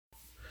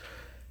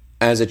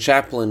As a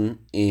chaplain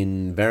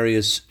in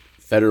various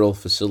federal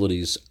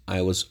facilities,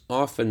 I was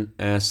often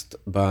asked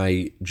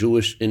by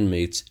Jewish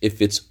inmates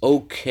if it's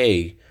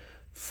okay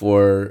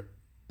for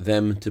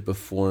them to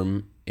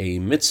perform a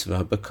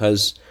mitzvah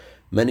because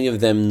many of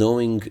them,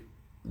 knowing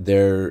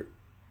their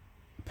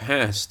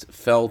past,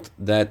 felt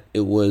that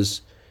it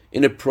was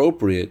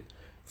inappropriate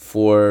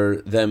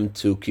for them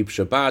to keep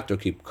Shabbat or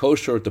keep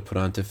kosher or to put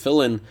on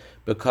tefillin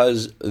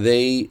because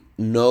they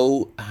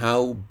know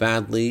how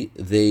badly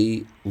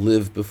they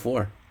lived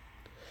before.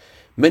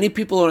 Many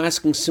people are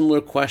asking similar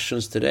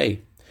questions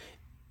today.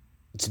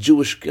 It's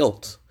Jewish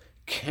guilt.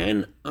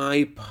 Can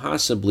I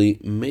possibly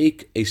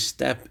make a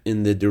step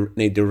in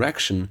a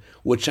direction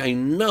which I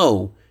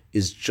know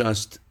is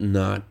just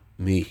not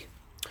me?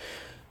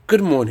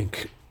 Good morning.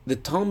 The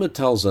Talmud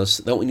tells us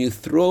that when you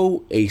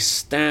throw a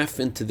staff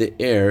into the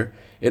air,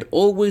 it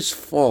always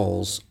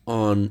falls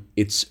on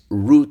its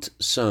root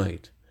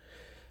side.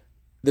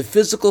 The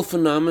physical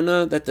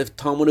phenomena that the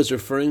Talmud is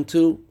referring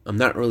to, I'm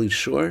not really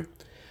sure,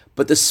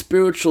 but the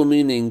spiritual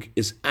meaning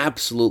is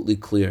absolutely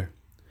clear.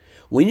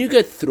 When you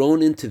get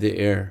thrown into the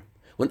air,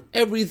 when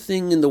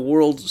everything in the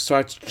world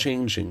starts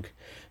changing,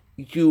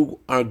 you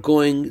are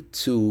going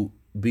to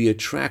be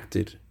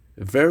attracted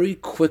very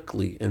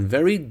quickly and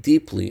very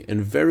deeply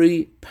and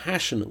very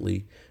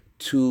passionately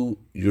to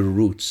your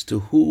roots, to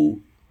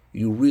who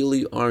you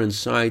really are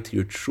inside, to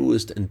your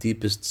truest and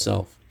deepest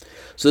self.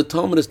 So the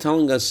Talmud is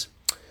telling us,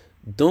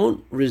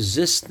 don't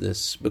resist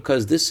this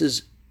because this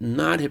is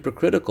not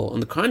hypocritical. On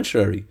the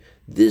contrary,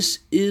 this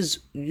is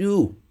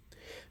you.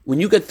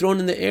 When you get thrown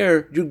in the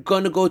air, you're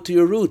going to go to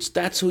your roots.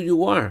 That's who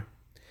you are.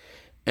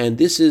 And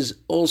this is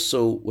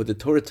also what the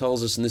Torah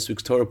tells us in this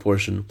week's Torah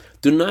portion.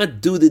 Do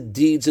not do the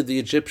deeds of the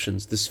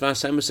Egyptians. The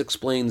Sfas Emes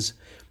explains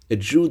a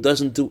Jew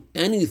doesn't do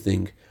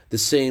anything the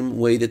same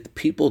way that the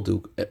people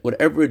do.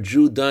 Whatever a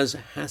Jew does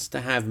has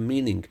to have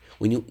meaning.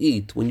 When you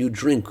eat, when you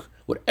drink,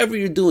 whatever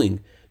you're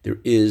doing, there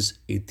is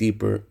a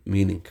deeper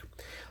meaning.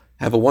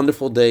 Have a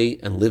wonderful day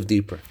and live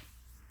deeper.